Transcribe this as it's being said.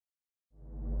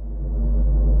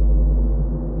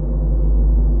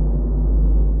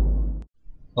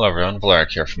Hello everyone,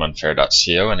 Valeric here from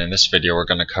Unfair.co, and in this video we're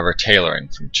going to cover tailoring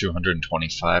from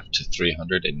 225 to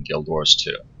 300 in Guild Wars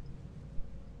 2.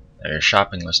 Now your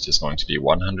shopping list is going to be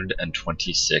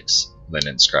 126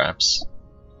 linen scraps,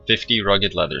 50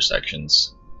 rugged leather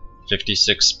sections,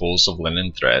 56 spools of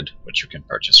linen thread, which you can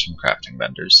purchase from crafting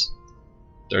vendors,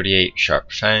 38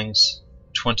 sharp fangs,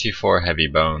 24 heavy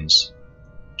bones,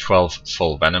 12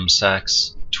 full venom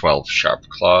sacks, 12 sharp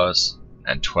claws,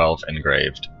 and 12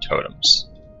 engraved totems.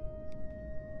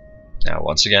 Now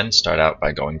once again, start out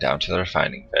by going down to the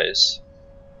refining phase,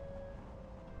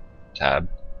 tab,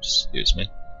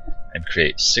 and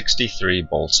create 63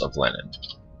 bolts of linen.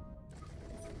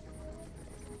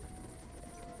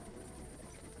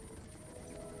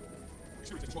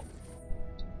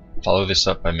 Follow this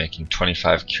up by making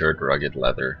 25 cured rugged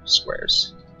leather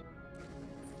squares.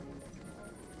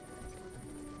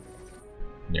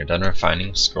 When you're done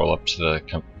refining, scroll up to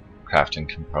the crafting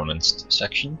components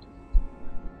section.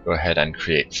 Go ahead and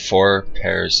create 4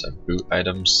 pairs of boot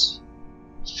items,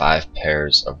 5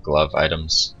 pairs of glove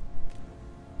items,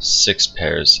 6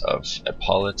 pairs of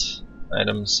epaulette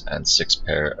items, and 6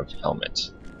 pair of helmet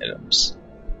items.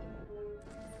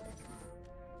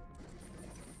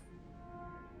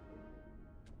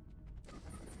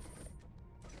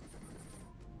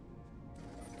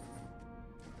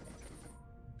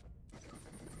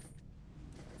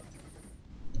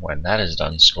 When that is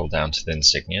done, scroll down to the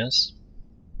insignias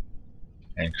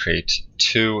and create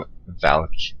 2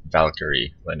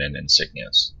 Valkyrie linen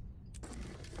insignias.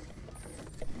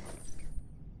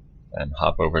 Then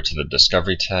hop over to the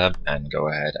Discovery tab and go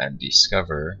ahead and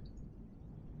discover.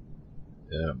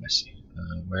 Oh, messy.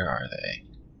 Where are they?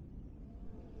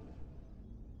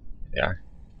 There they are.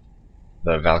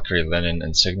 The Valkyrie linen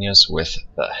insignias with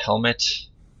the helmet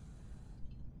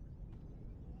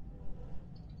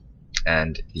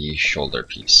and the shoulder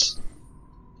piece.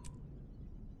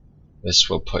 This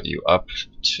will put you up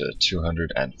to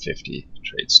 250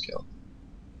 trade skill.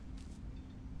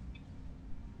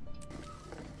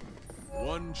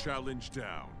 One challenge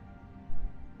down.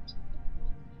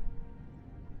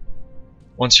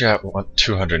 Once you're at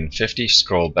 250,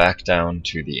 scroll back down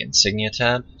to the Insignia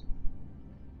tab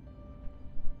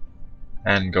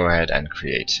and go ahead and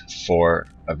create 4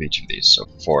 of each of these. So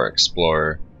 4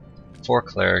 Explorer, 4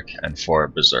 Cleric, and 4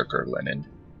 Berserker linen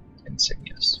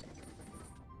insignias.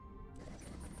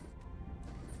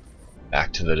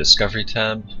 Back to the Discovery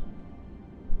tab,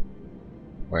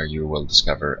 where you will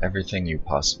discover everything you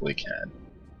possibly can.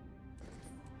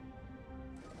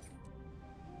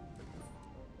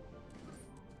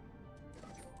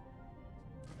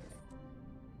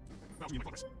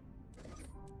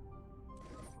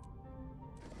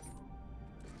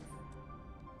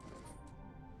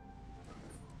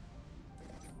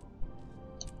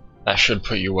 That should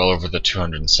put you well over the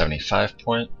 275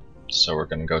 point. So we're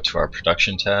going to go to our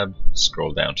production tab,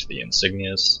 scroll down to the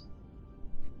insignias,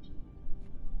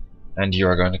 and you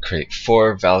are going to create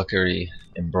 4 Valkyrie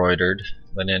embroidered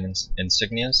linen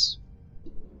insignias.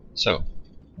 So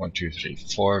 1, 2, 3,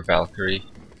 4 Valkyrie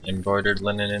embroidered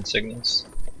linen insignias,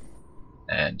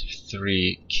 and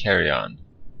 3 Carrion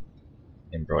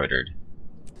embroidered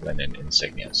linen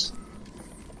insignias.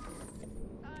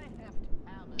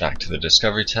 Back to the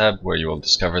Discovery tab, where you will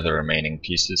discover the remaining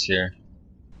pieces here.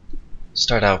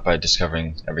 Start out by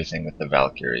discovering everything with the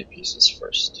Valkyrie pieces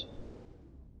first.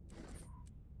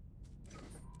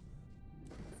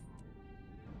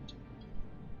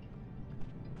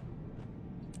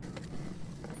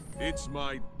 It's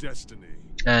my destiny.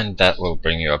 And that will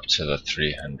bring you up to the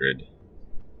 300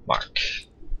 mark.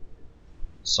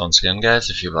 So once again guys,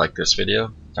 if you liked this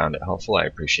video, found it helpful, I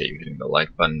appreciate you hitting the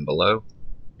like button below.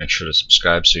 Make sure to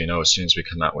subscribe so you know as soon as we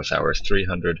come out with our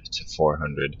 300 to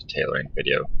 400 tailoring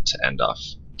video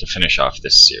to finish off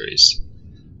this series.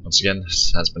 Once again,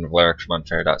 this has been Valeric from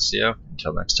Unfair.co.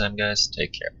 Until next time guys,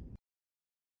 take care.